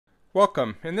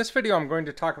Welcome. In this video I'm going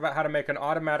to talk about how to make an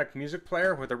automatic music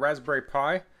player with a Raspberry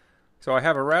Pi. So I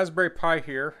have a Raspberry Pi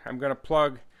here. I'm going to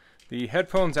plug the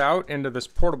headphones out into this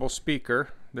portable speaker.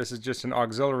 This is just an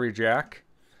auxiliary jack.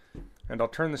 And I'll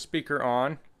turn the speaker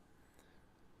on.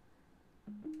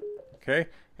 Okay,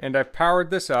 and I've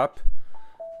powered this up.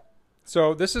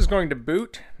 So this is going to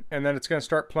boot, and then it's going to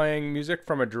start playing music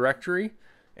from a directory,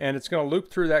 and it's going to loop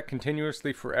through that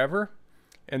continuously forever.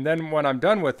 And then when I'm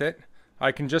done with it,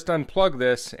 I can just unplug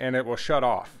this and it will shut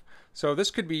off. So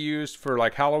this could be used for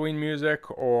like Halloween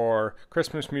music or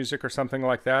Christmas music or something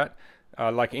like that,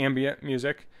 like ambient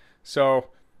music. So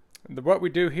what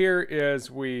we do here is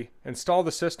we install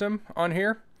the system on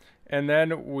here, and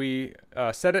then we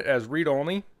set it as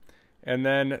read-only. And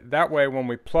then that way when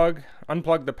we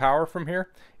unplug the power from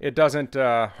here, it doesn't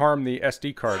harm the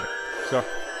SD card.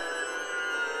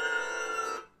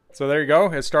 So there you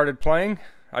go, it started playing.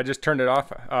 I just turned it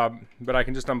off, but I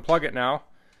can just unplug it now,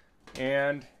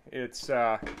 and it's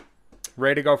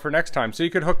ready to go for next time. So you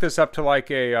could hook this up to like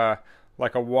a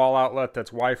wall outlet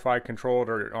that's Wi-Fi controlled,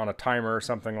 or on a timer or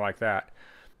something like that.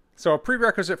 So a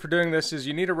prerequisite for doing this is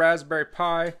you need a Raspberry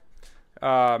Pi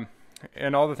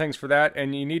and all the things for that,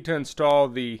 and you need to install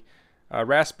the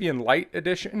Raspbian Lite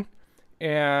edition,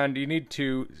 and you need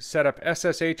to set up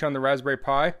SSH on the Raspberry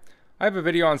Pi. I have a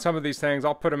video on some of these things.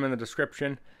 I'll put them in the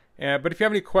description. But if you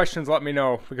have any questions, let me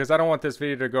know, because I don't want this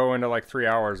video to go into like 3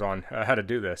 hours on how to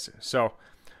do this. So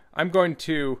I'm going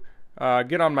to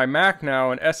get on my Mac now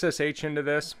and SSH into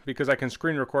this, because I can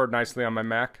screen record nicely on my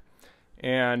Mac.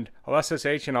 And I'll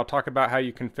SSH and I'll talk about how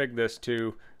you configure this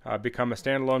to become a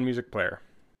standalone music player.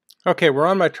 Okay, we're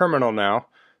on my terminal now.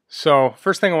 So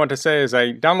first thing I want to say is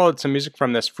I downloaded some music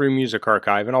from this free music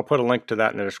archive, and I'll put a link to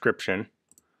that in the description.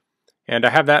 And I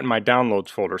have that in my downloads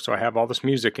folder, so I have all this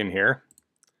music in here.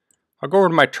 I'll go over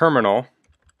to my terminal,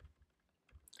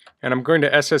 and I'm going to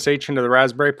SSH into the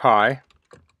Raspberry Pi.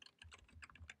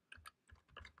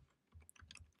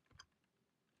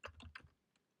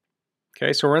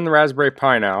 Okay, so we're in the Raspberry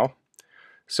Pi now.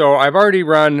 So I've already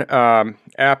run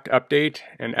apt update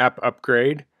and app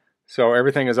upgrade, so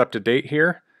everything is up to date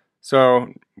here.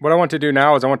 So what I want to do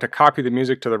now is I want to copy the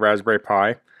music to the Raspberry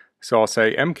Pi. So I'll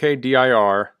say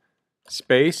mkdir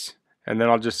space, and then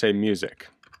I'll just say music.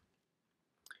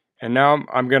 And now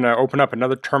I'm going to open up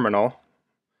another terminal,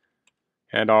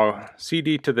 and I'll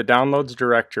cd to the downloads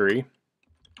directory.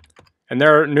 And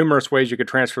there are numerous ways you could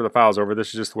transfer the files over. This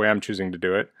is just the way I'm choosing to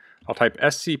do it. I'll type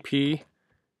scp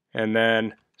and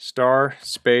then star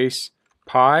space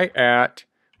pi at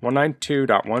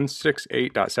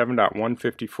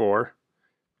 192.168.7.154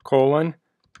 colon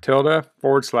tilde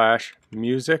 /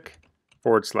 music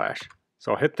 /.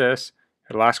 So I'll hit this.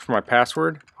 It'll ask for my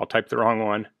password. I'll type the wrong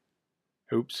one.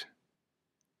 Oops.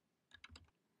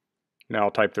 Now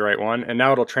I'll type the right one, and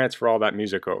now it'll transfer all that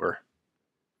music over.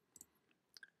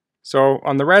 So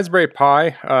on the Raspberry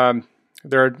Pi,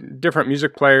 there are different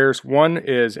music players. One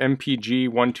is MPG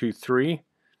 123,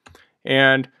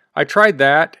 and I tried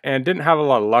that and didn't have a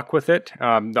lot of luck with it.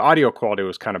 The audio quality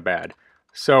was kind of bad.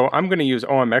 So I'm going to use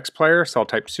OMX player, so I'll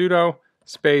type sudo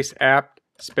space apt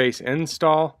space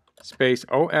install space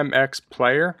OMX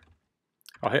player.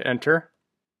 I'll hit enter.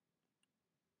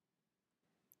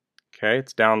 Okay,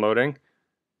 it's downloading.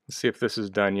 Let's see if this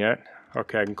is done yet.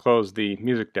 Okay, I can close the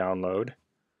music download.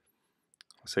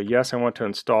 I'll say yes, I want to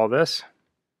install this.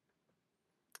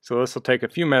 So this will take a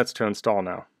few minutes to install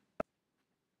now.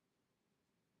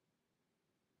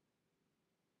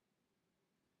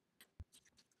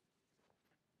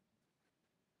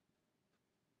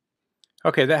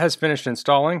 Okay, that has finished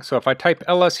installing. So if I type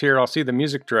ls here, I'll see the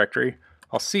music directory.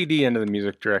 I'll cd into the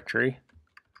music directory,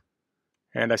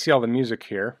 and I see all the music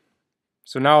here.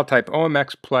 So now I'll type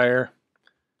OMX player,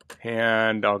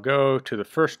 and I'll go to the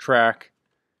first track,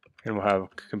 and we'll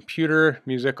have Computer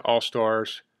Music All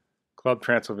Stars Club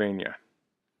Transylvania.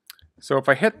 So if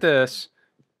I hit this,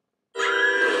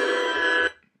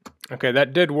 okay,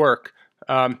 that did work.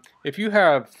 If you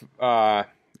have,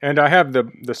 and I have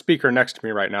the speaker next to me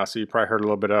right now, so you probably heard a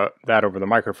little bit of that over the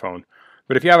microphone.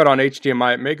 But if you have it on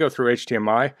HDMI, it may go through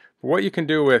HDMI. But what you can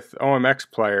do with OMX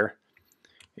player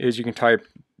is you can type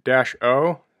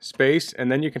 -o space,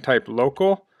 and then you can type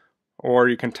local, or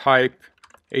you can type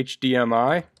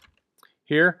HDMI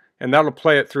here, and that'll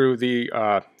play it through the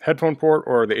headphone port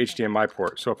or the HDMI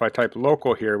port. So if I type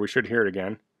local here, we should hear it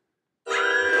again.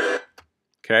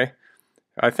 Okay,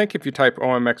 I think if you type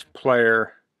OMX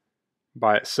player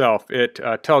by itself, it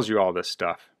tells you all this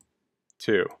stuff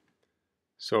too.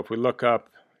 So if we look up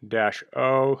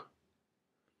 -o,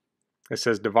 it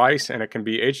says device, and it can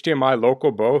be HDMI,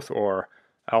 local, both, or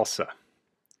ELSA.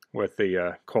 with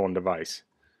the colon device.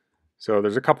 So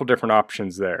there's a couple different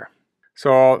options there.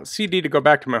 So I'll CD to go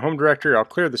back to my home directory. I'll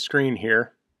clear the screen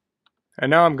here. And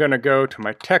now I'm going to go to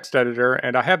my text editor,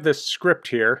 and I have this script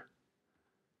here.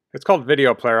 It's called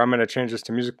Video Player. I'm going to change this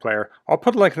to Music Player. I'll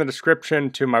put a link in the description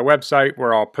to my website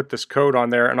where I'll put this code on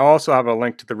there, and I'll also have a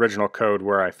link to the original code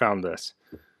where I found this.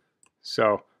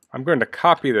 So I'm going to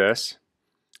copy this,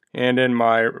 and in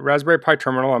my Raspberry Pi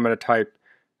terminal I'm going to type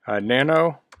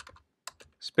nano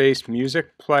space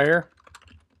music player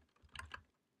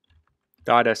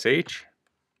 .sh,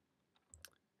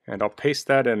 and I'll paste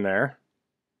that in there.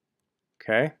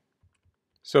 Okay.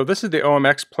 So this is the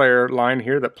OMX player line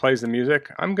here that plays the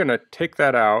music. I'm going to take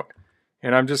that out,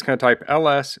 and I'm just going to type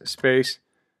ls space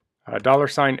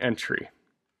 $entry.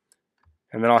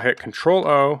 And then I'll hit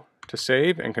Control-O to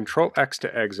save and Control-X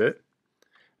to exit.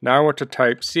 Now I want to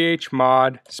type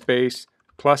chmod space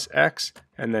 +X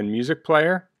and then music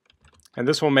player. And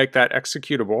this will make that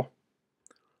executable.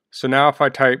 So now if I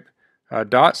type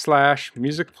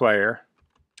 /music player,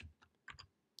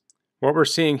 what we're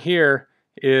seeing here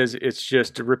is it's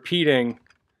just repeating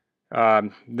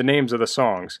the names of the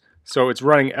songs. So it's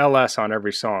running ls on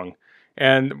every song.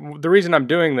 And the reason I'm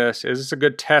doing this is it's a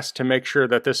good test to make sure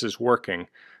that this is working.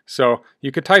 So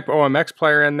you could type OMX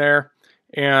player in there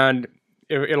and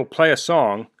it'll play a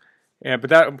song, but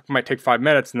that might take 5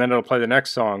 minutes and then it'll play the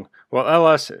next song. Well,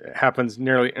 ls happens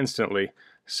nearly instantly.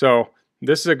 So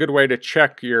this is a good way to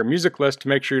check your music list to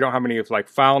make sure you don't have any like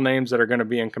file names that are going to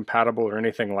be incompatible or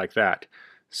anything like that.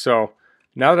 So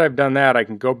now that I've done that, I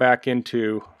can go back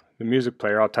into the music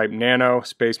player. I'll type nano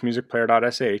space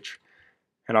musicplayer.sh,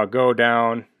 and I'll go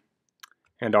down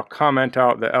and I'll comment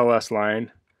out the ls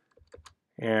line,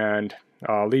 and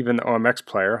I'll leave in the OMX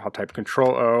player. I'll type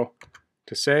Control-O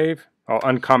to save. I'll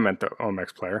uncomment the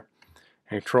OMX player,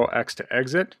 and Control-X to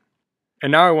exit.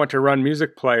 And now I want to run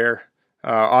music player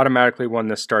automatically when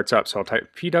this starts up. So I'll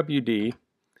type pwd,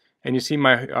 and you see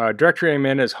my directory I'm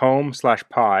in is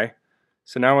home/pi.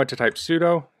 So now I want to type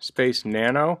sudo space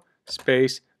nano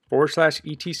space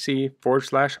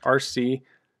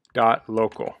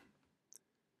 /etc/rc.local.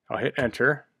 I'll hit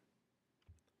enter.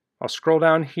 I'll scroll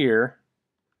down here,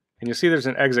 and you'll see there's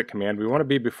an exit command. We want to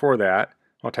be before that.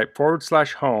 I'll type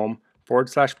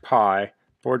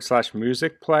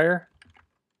 /home/pi/music player.sh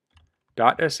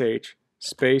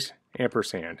space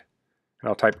ampersand. And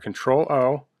I'll type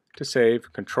Control-O to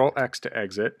save, Control-X to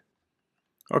exit.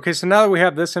 Okay, so now that we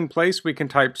have this in place, we can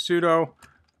type sudo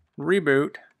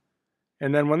reboot,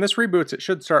 and then when this reboots it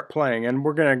should start playing, and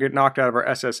we're going to get knocked out of our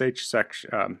SSH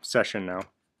session now.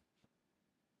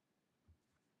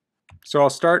 So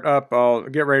I'll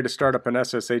get ready to start up an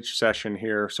SSH session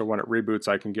here, so when it reboots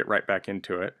I can get right back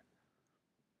into it.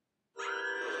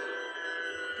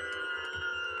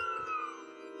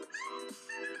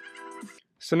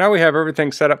 So now we have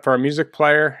everything set up for our music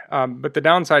player, but the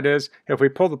downside is if we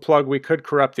pull the plug we could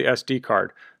corrupt the SD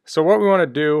card. So what we want to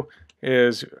do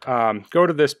is go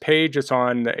to this page. It's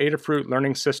on the Adafruit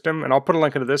Learning System, and I'll put a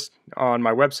link to this on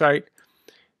my website.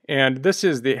 And this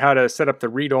is how to set up the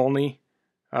read-only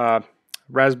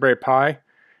Raspberry Pi,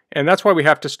 and that's why we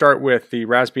have to start with the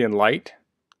Raspbian Lite.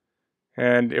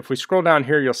 And if we scroll down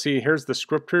here, you'll see here's the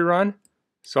script we run.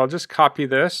 So I'll just copy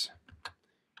this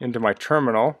into my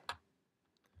terminal.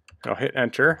 I'll hit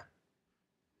enter,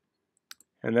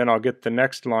 and then I'll get the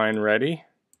next line ready,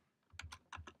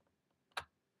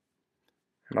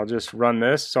 and I'll just run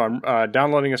this. So I'm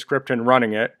downloading a script and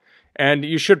running it, and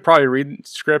you should probably read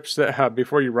scripts that,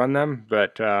 before you run them,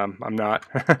 but I'm not.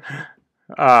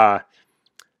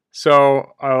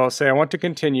 So I'll say I want to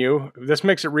continue. This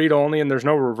makes it read only, and there's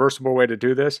no reversible way to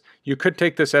do this. You could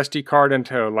take this SD card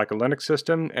into like a Linux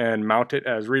system and mount it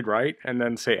as read-write and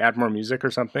then say add more music or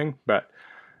something, but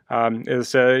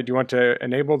do you want to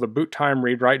enable the boot time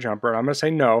read-write jumper? And I'm going to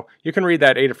say no. You can read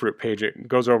that Adafruit page. It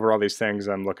goes over all these things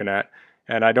I'm looking at.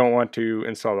 And I don't want to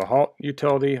install the halt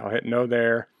utility. I'll hit no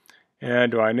there.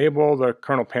 And do I enable the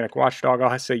kernel panic watchdog?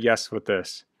 I'll say yes with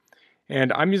this.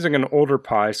 And I'm using an older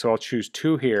Pi, so I'll choose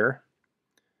 2 here.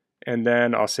 And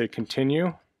then I'll say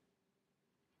continue.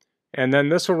 And then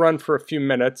this will run for a few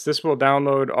minutes. This will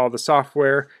download all the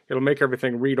software. It'll make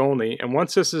everything read-only. And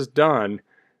once this is done,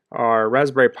 our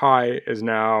Raspberry Pi is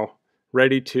now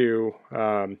ready to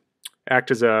act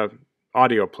as a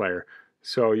audio player.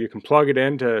 So you can plug it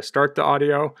in to start the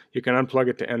audio, you can unplug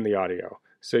it to end the audio.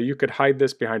 So you could hide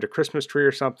this behind a Christmas tree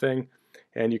or something,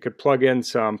 and you could plug in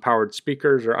some powered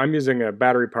speakers, or I'm using a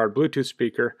battery-powered Bluetooth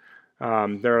speaker.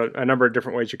 There are a number of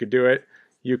different ways you could do it.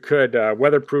 You could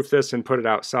weatherproof this and put it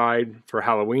outside for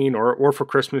Halloween, or for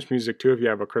Christmas music too if you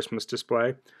have a Christmas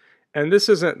display. And this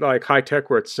isn't like high tech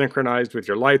where it's synchronized with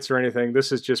your lights or anything.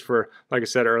 This is just for, like I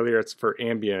said earlier, it's for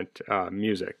ambient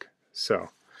music. So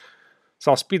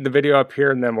I'll speed the video up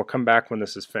here and then we'll come back when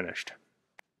this is finished.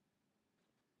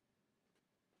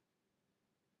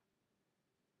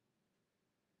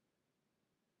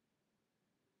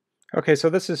 Okay, so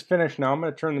this is finished now. I'm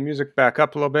going to turn the music back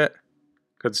up a little bit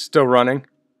because it's still running.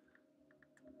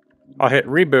 I'll hit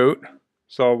reboot,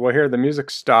 so we'll hear the music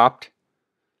stopped.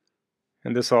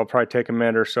 And this will probably take a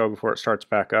minute or so before it starts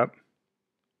back up.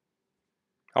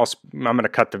 I'm going to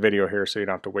cut the video here so you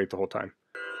don't have to wait the whole time.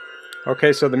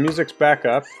 Okay, so the music's back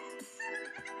up.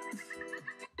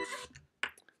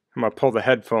 I'm going to pull the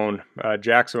headphone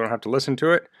jack so I don't have to listen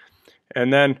to it.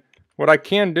 And then what I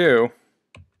can do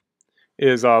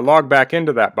is log back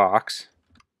into that box.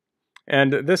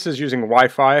 And this is using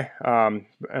Wi-Fi,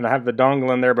 and I have the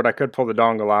dongle in there, but I could pull the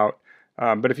dongle out.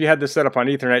 But if you had this set up on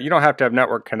Ethernet, you don't have to have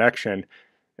network connection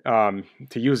to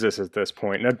use this at this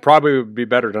point. And it'd probably be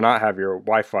better to not have your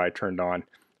Wi-Fi turned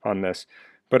on this.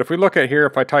 But if we look at here,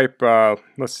 if I type,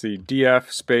 let's see,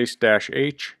 df space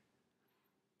 -h,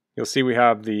 you'll see we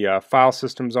have the file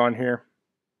systems on here.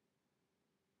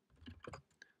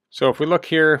 So if we look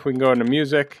here, we can go into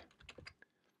music.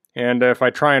 And if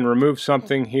I try and remove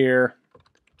something here,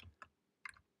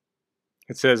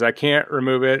 it says I can't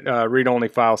remove it, read-only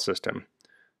file system.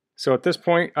 So at this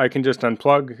point, I can just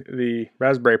unplug the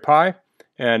Raspberry Pi,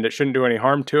 and it shouldn't do any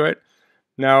harm to it.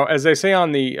 Now, as they say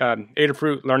on the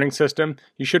Adafruit Learning System,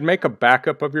 you should make a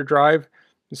backup of your drive.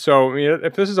 So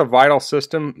if this is a vital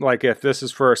system, like if this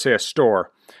is for, say, a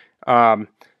store,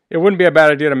 it wouldn't be a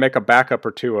bad idea to make a backup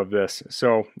or two of this.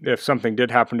 So if something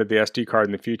did happen to the SD card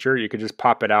in the future, you could just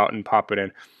pop it out and pop it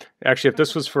in. Actually, if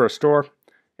this was for a store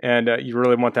and you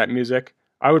really want that music,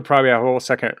 I would probably have a whole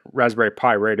second Raspberry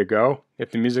Pi ready to go.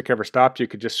 If the music ever stopped, you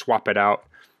could just swap it out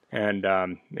and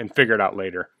figure it out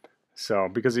later. So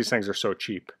because these things are so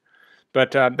cheap.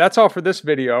 But that's all for this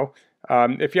video.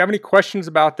 If you have any questions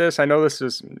about this, I know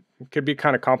this could be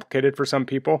kind of complicated for some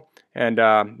people, and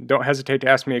don't hesitate to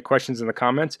ask me any questions in the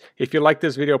comments. If you like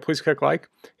this video, please click like.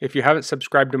 If you haven't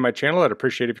subscribed to my channel, I'd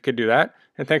appreciate it if you could do that.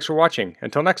 And thanks for watching.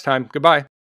 Until next time, goodbye.